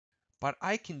but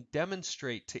I can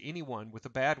demonstrate to anyone with a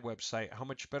bad website how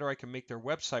much better I can make their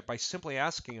website by simply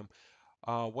asking them,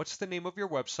 what's the name of your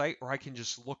website? Or I can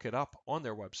just look it up on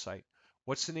their website.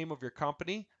 What's the name of your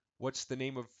company? What's the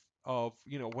name of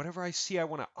whatever I see I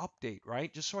want to update,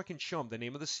 right? Just so I can show them the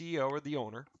name of the CEO or the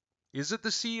owner. Is it the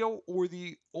CEO or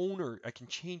the owner? I can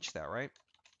change that, right?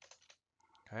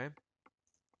 Okay.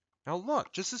 Now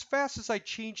look, just as fast as I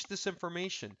change this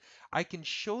information, I can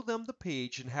show them the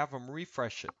page and have them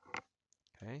refresh it.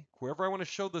 Okay, whoever I want to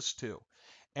show this to.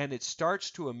 And it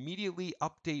starts to immediately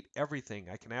update everything.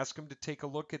 I can ask them to take a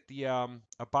look at the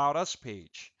About Us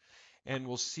page. And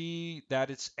we'll see that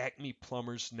it's Acme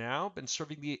Plumbers now, been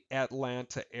serving the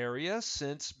Atlanta area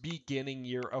since beginning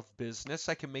year of business.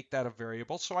 I can make that a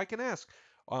variable, so I can ask,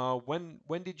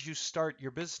 when did you start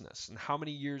your business and how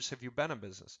many years have you been in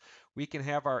business? We can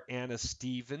have our Anna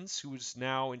Stevens, who is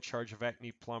now in charge of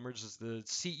Acme Plumbers, as the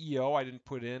CEO. I didn't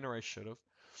put in, or I should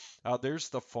have. There's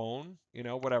the phone,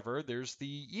 whatever. There's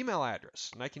the email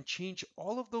address, and I can change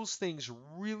all of those things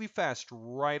really fast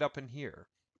right up in here.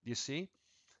 You see?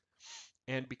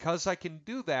 And because I can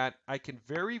do that, I can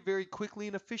very, very quickly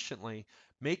and efficiently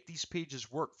make these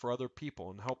pages work for other people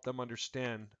and help them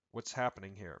understand what's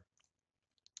happening here.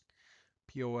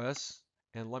 POS,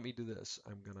 and let me do this.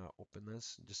 I'm going to open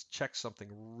this and just check something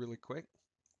really quick.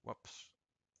 Whoops.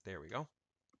 There we go.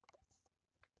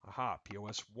 Aha,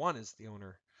 POS1 is the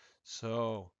owner.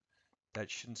 So that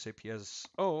shouldn't say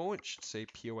PSO, it should say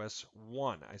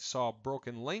POS1. I saw a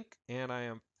broken link and I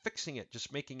am fixing it,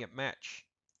 just making it match.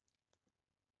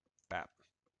 BAP.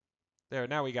 There,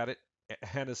 now we got it.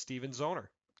 Hannah Stevens owner.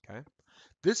 Okay.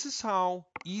 This is how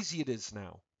easy it is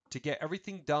now to get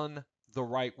everything done the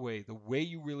right way, the way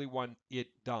you really want it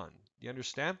done. You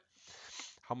understand?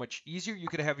 How much easier you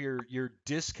could have your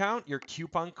discount, your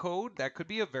coupon code, that could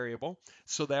be a variable,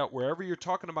 so that wherever you're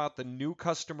talking about the new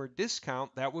customer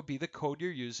discount, that would be the code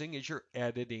you're using as you're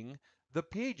editing the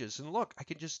pages. And look, I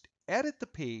can just edit the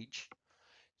page,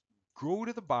 go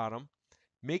to the bottom,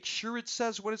 make sure it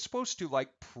says what it's supposed to, like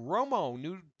promo,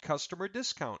 new customer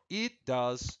discount. It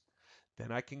does.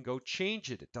 Then I can go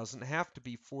change it. It doesn't have to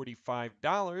be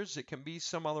 $45. It can be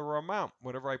some other amount,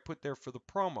 whatever I put there for the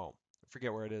promo. I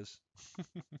forget where it is.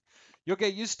 You'll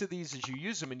get used to these as you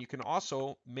use them, and you can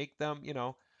also make them,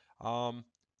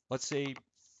 let's say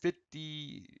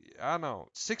 50, I don't know,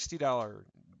 $60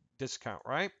 discount,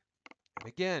 right? And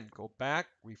again, go back,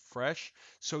 refresh.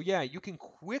 So yeah, you can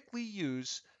quickly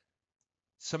use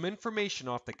some information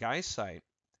off the guy's site,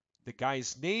 the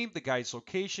guy's name, the guy's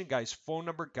location, guy's phone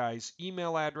number, guy's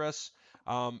email address.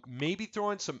 Maybe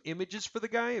throw in some images for the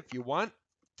guy if you want.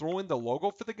 Throw in the logo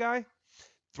for the guy.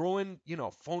 Throw in,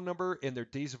 phone number and their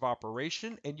days of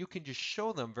operation, and you can just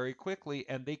show them very quickly,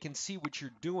 and they can see what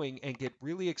you're doing and get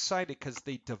really excited because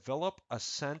they develop a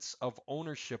sense of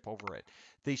ownership over it.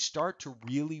 They start to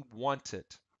really want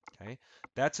it. Okay,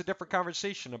 that's a different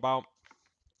conversation about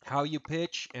how you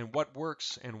pitch and what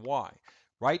works and why.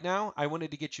 Right now, I wanted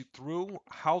to get you through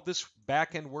how this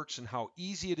backend works and how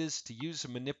easy it is to use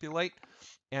and manipulate.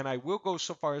 And I will go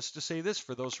so far as to say this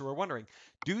for those who are wondering.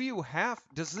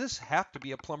 Does this have to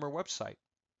be a plumber website?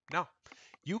 No.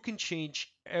 You can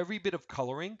change every bit of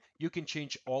coloring. You can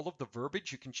change all of the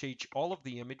verbiage. You can change all of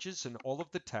the images and all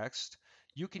of the text.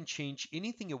 You can change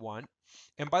anything you want.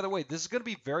 And by the way, this is going to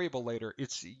be variable later.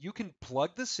 You can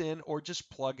plug this in or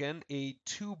just plug in a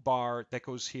 2-bar that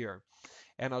goes here.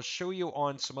 And I'll show you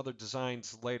on some other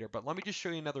designs later. But let me just show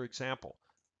you another example.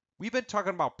 We've been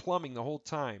talking about plumbing the whole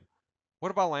time. What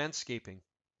about landscaping?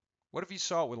 What if you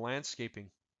saw it with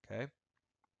landscaping? Okay.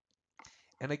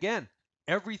 And again,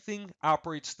 everything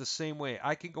operates the same way.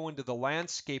 I can go into the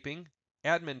landscaping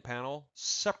admin panel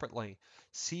separately.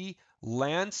 See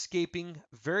landscaping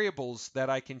variables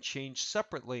that I can change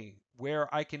separately,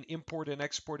 where I can import and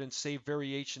export and save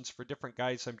variations for different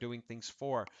guys I'm doing things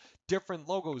for. Different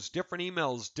logos, different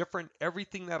emails, different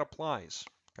everything that applies.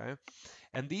 Okay.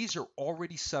 And these are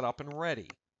already set up and ready.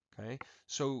 Okay,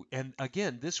 so, and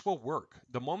again, this will work.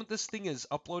 The moment this thing is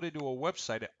uploaded to a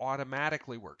website, it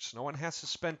automatically works. No one has to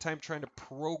spend time trying to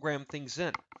program things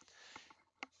in.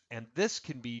 And this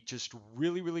can be just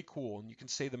really, really cool. And you can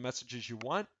say the messages you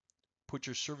want, put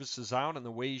your services out in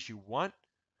the ways you want,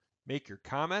 make your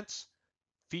comments,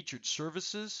 featured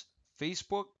services,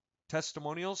 Facebook,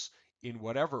 testimonials in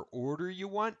whatever order you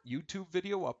want, YouTube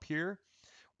video up here,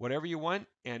 whatever you want,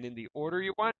 and in the order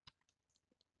you want.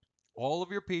 All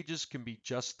of your pages can be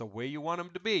just the way you want them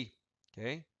to be,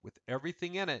 okay, with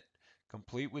everything in it,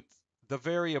 complete with the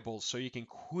variables, so you can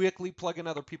quickly plug in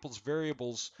other people's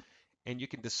variables and you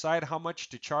can decide how much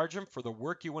to charge them for the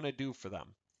work you want to do for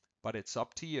them. But it's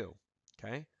up to you,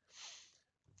 okay?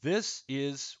 This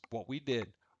is what we did.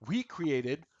 We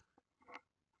created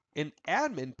an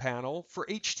admin panel for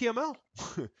HTML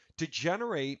to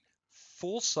generate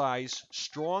full-size,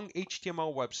 strong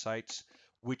HTML websites,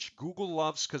 which Google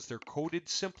loves because they're coded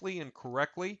simply and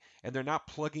correctly, and they're not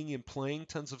plugging and playing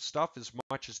tons of stuff as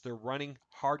much as they're running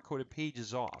hard-coded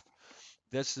pages off.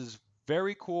 This is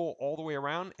very cool all the way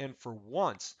around, and for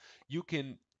once, you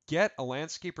can get a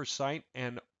landscaper site,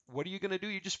 and what are you going to do?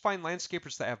 You just find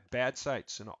landscapers that have bad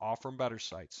sites and offer them better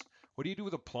sites. What do you do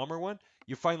with a plumber one?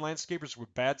 You find landscapers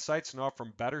with bad sites and offer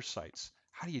them better sites.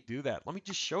 How do you do that? Let me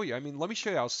just show you. I mean, let me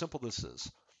show you how simple this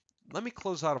is. Let me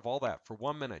close out of all that for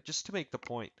 1 minute just to make the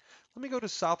point. Let me go to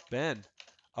South Bend.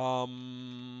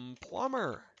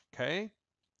 Plumber. Okay.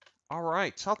 All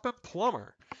right, South Bend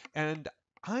Plumber. And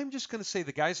I'm just going to say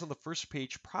the guys on the first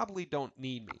page probably don't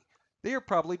need me. They are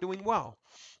probably doing well.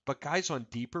 But guys on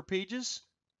deeper pages,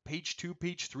 page 2,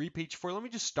 page 3, page 4, let me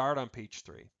just start on page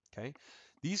 3. Okay.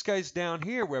 These guys down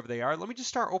here, wherever they are, let me just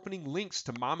start opening links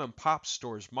to mom and pop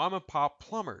stores, mom and pop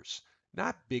plumbers.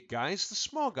 Not big guys, the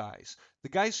small guys, the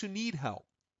guys who need help,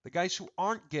 the guys who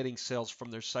aren't getting sales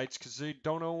from their sites because they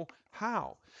don't know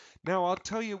how. Now, I'll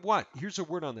tell you what, here's a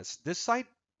word on this. This site,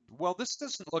 well, this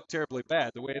doesn't look terribly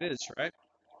bad the way it is, right?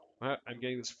 I'm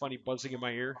getting this funny buzzing in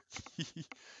my ear.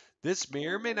 This may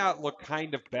or may not look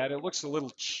kind of bad. It looks a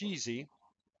little cheesy.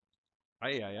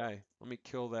 Aye, aye, aye. Let me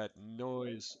kill that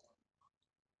noise.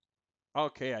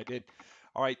 Okay, I did.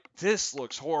 All right, this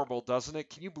looks horrible, doesn't it?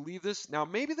 Can you believe this? Now,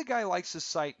 maybe the guy likes his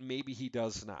site, maybe he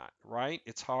does not, right?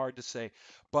 It's hard to say.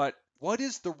 But what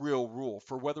is the real rule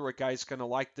for whether a guy's going to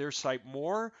like their site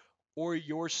more or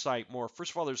your site more?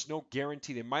 First of all, there's no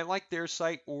guarantee they might like their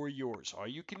site or yours. All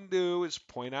you can do is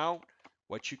point out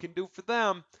what you can do for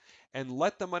them and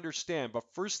let them understand. But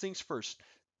first things first,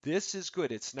 this is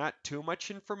good. It's not too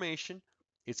much information.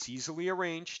 It's easily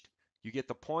arranged. You get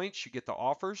the points, you get the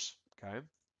offers, okay?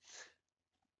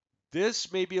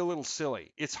 This may be a little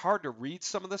silly. It's hard to read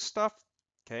some of this stuff,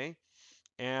 okay?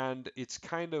 And it's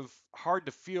kind of hard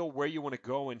to feel where you want to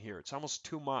go in here. It's almost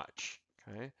too much,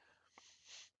 okay?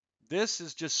 This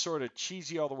is just sort of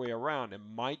cheesy all the way around. It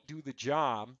might do the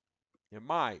job. It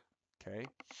might, okay?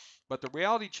 But the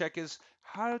reality check is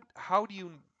how do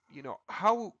you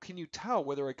how can you tell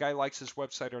whether a guy likes his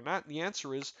website or not? And the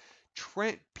answer is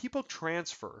people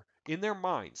transfer in their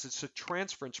minds. It's a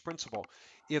transference principle.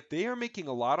 If they are making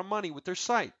a lot of money with their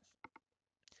site,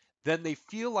 then they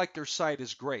feel like their site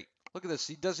is great. Look at this.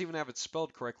 He doesn't even have it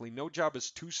spelled correctly. No job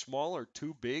is too small or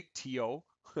too big, TO.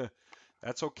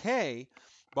 That's okay.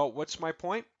 But what's my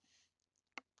point?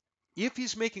 If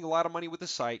he's making a lot of money with the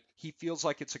site, he feels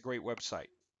like it's a great website.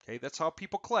 Okay, that's how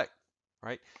people click,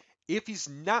 right? If he's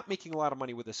not making a lot of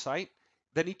money with the site,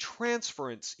 then he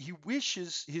transference. He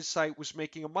wishes his site was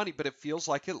making a money, but it feels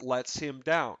like it lets him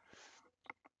down.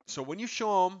 So when you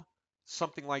show him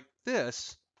something like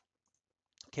this,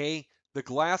 okay, the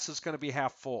glass is going to be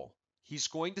half full. He's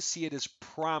going to see it as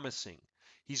promising.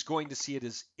 He's going to see it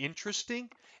as interesting,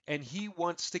 and he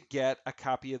wants to get a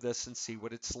copy of this and see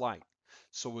what it's like.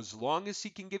 So as long as he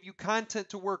can give you content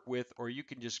to work with, or you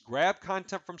can just grab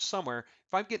content from somewhere,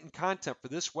 if I'm getting content for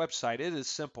this website, it is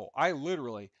simple. I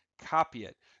literally copy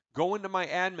it, go into my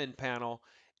admin panel,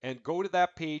 and go to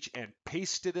that page and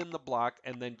paste it in the block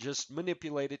and then just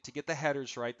manipulate it to get the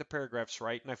headers right, the paragraphs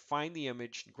right, and I find the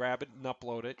image, grab it and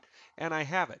upload it, and I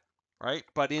have it, right?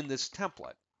 But in this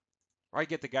template, or I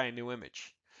get the guy a new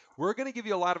image. We're going to give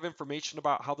you a lot of information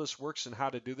about how this works and how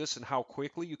to do this and how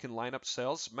quickly you can line up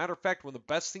sales. Matter of fact, one of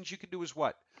the best things you can do is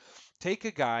what? Take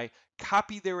a guy,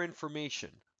 copy their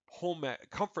information, home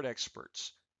comfort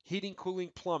experts, heating, cooling,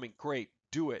 plumbing, great,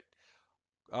 do it.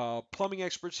 Plumbing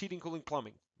experts, heating, cooling,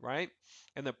 plumbing, right?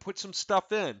 And then put some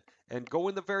stuff in and go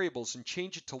in the variables and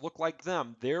change it to look like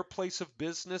them, their place of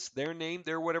business, their name,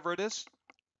 their whatever it is.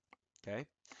 Okay.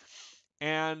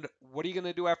 And what are you going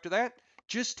to do after that?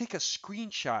 Just take a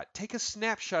screenshot, take a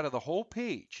snapshot of the whole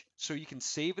page so you can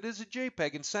save it as a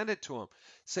JPEG and send it to them.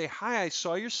 Say, hi, I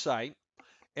saw your site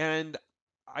and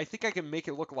I think I can make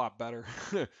it look a lot better.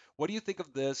 What do you think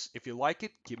of this? If you like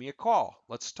it, give me a call.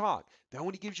 Let's talk. Then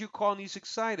when he gives you a call and he's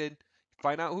excited,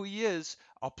 find out who he is,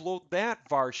 upload that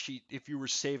var sheet if you were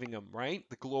saving them, right?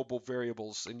 The global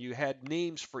variables, and you had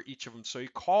names for each of them. So you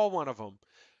call one of them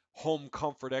Home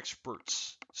Comfort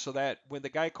Experts, so that when the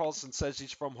guy calls and says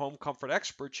he's from Home Comfort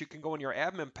Experts, you can go in your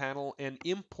admin panel and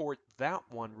import that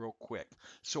one real quick.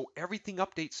 So everything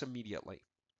updates immediately,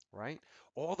 right?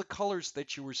 All the colors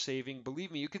that you were saving,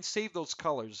 believe me, you can save those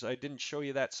colors. I didn't show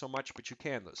you that so much, but you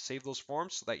can. Save those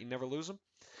forms so that you never lose them.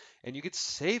 And you could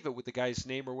save it with the guy's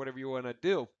name or whatever you want to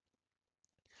do.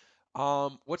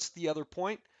 What's the other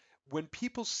point? when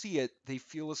people see it, they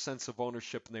feel a sense of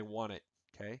ownership and they want it.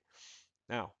 Okay.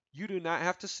 Now, you do not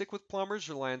have to stick with plumbers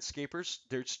or landscapers.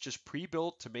 There's just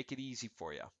pre-built to make it easy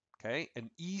for you. Okay, an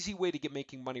easy way to get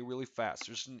making money really fast.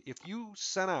 If you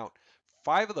sent out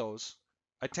 5 of those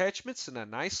attachments in a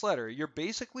nice letter, you're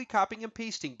basically copying and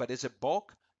pasting, but is it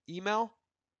bulk email?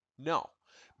 No,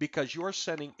 because you're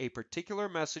sending a particular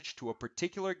message to a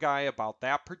particular guy about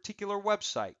that particular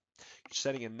website. You're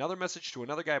sending another message to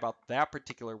another guy about that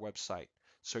particular website.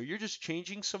 So you're just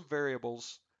changing some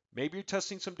variables. Maybe you're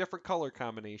testing some different color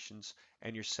combinations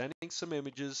and you're sending some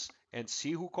images and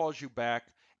see who calls you back,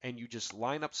 and you just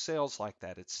line up sales like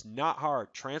that. It's not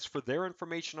hard. Transfer their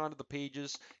information onto the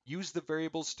pages, use the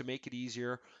variables to make it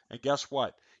easier, and guess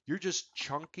what? You're just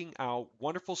chunking out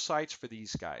wonderful sites for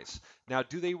these guys. Now,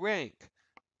 do they rank?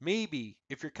 Maybe.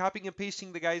 If you're copying and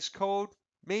pasting the guy's code,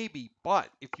 maybe. But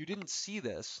if you didn't see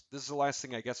this, this is the last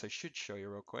thing I guess I should show you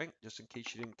real quick, just in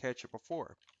case you didn't catch it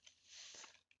before.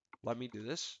 Let me do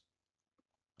this.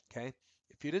 Okay.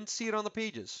 If you didn't see it on the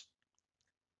pages,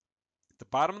 at the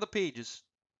bottom of the pages,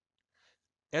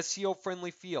 SEO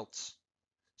friendly fields.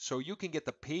 So you can get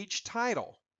the page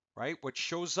title, right? What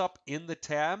shows up in the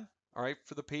tab, all right,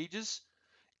 for the pages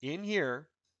in here.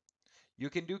 You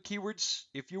can do keywords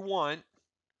if you want,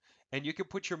 and you can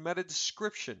put your meta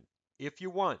description if you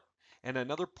want. And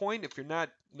another point, if you're not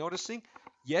noticing,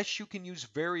 yes, you can use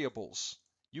variables.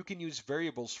 You can use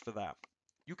variables for that.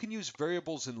 You can use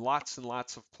variables in lots and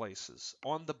lots of places.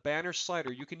 On the banner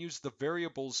slider, you can use the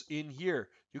variables in here.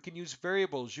 You can use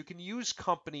variables. You can use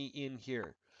company in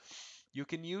here. You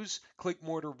can use click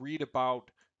more to read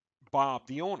about Bob,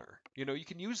 the owner. You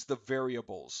can use the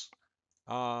variables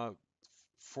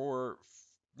for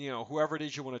whoever it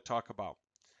is you want to talk about.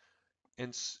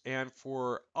 And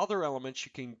for other elements,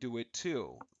 you can do it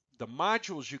too. The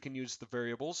modules, you can use the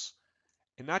variables.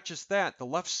 And not just that, the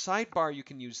left sidebar, you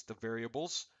can use the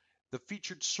variables. The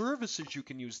featured services, you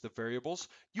can use the variables.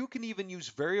 You can even use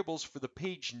variables for the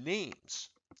page names.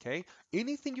 Okay?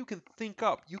 Anything you can think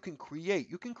up, you can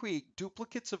create. You can create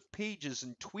duplicates of pages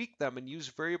and tweak them and use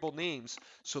variable names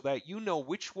so that you know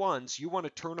which ones you want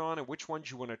to turn on and which ones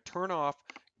you want to turn off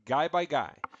guy by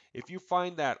guy. If you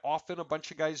find that often a bunch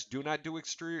of guys do not do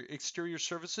exterior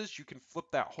services, you can flip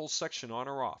that whole section on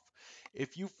or off.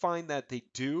 If you find that they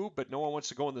do, but no one wants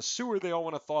to go in the sewer, they all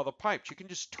want to thaw the pipes, you can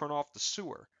just turn off the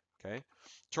sewer, okay?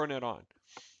 Turn it on.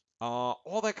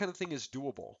 All that kind of thing is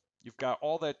doable. You've got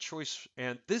all that choice,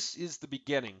 and this is the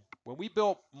beginning. When we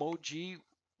built Moji,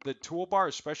 the toolbar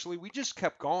especially, we just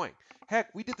kept going.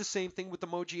 Heck, we did the same thing with the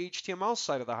Moji HTML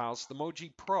side of the house, the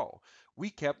Moji Pro. We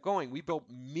kept going. We built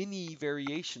mini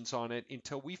variations on it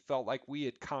until we felt like we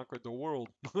had conquered the world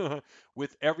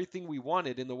with everything we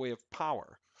wanted in the way of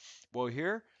power. Well,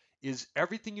 here is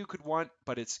everything you could want,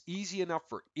 but it's easy enough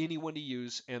for anyone to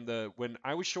use. And when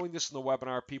I was showing this in the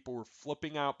webinar, people were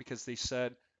flipping out because they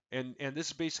said, and this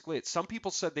is basically it. Some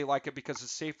people said they like it because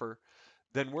it's safer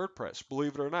than WordPress,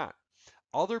 believe it or not.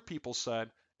 Other people said,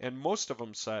 and most of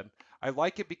them said, I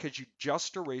like it because you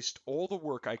just erased all the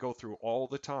work I go through all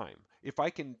the time. If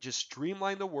I can just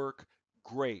streamline the work,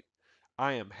 great.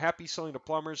 I am happy selling to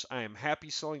plumbers. I am happy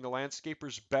selling to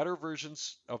landscapers better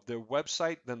versions of the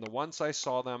website than the ones I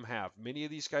saw them have. Many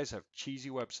of these guys have cheesy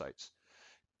websites.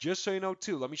 Just so you know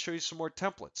too, let me show you some more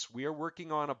templates. We are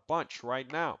working on a bunch right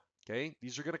now. Okay,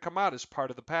 these are going to come out as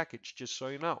part of the package, just so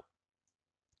you know.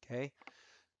 Okay,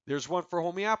 there's one for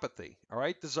homeopathy. All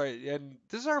right, this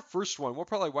is our first one. We'll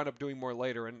probably wind up doing more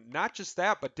later, and not just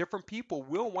that, but different people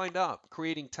will wind up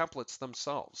creating templates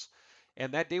themselves.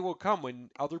 And that day will come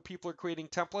when other people are creating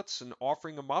templates and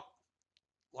offering them up,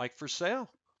 like for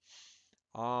sale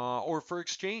or for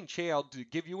exchange. Hey, I'll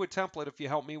give you a template if you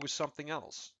help me with something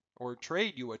else, or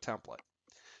trade you a template.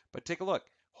 But take a look.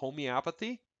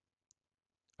 Homeopathy,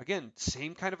 again,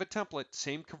 same kind of a template,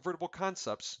 same convertible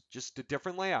concepts, just a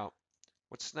different layout.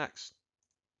 What's next?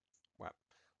 Web.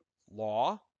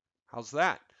 Law. How's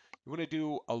that? You want to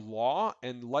do a law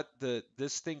and let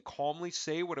this thing calmly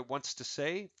say what it wants to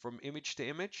say from image to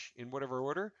image in whatever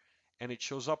order, and it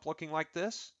shows up looking like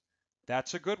this?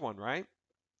 That's a good one, right?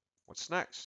 What's next?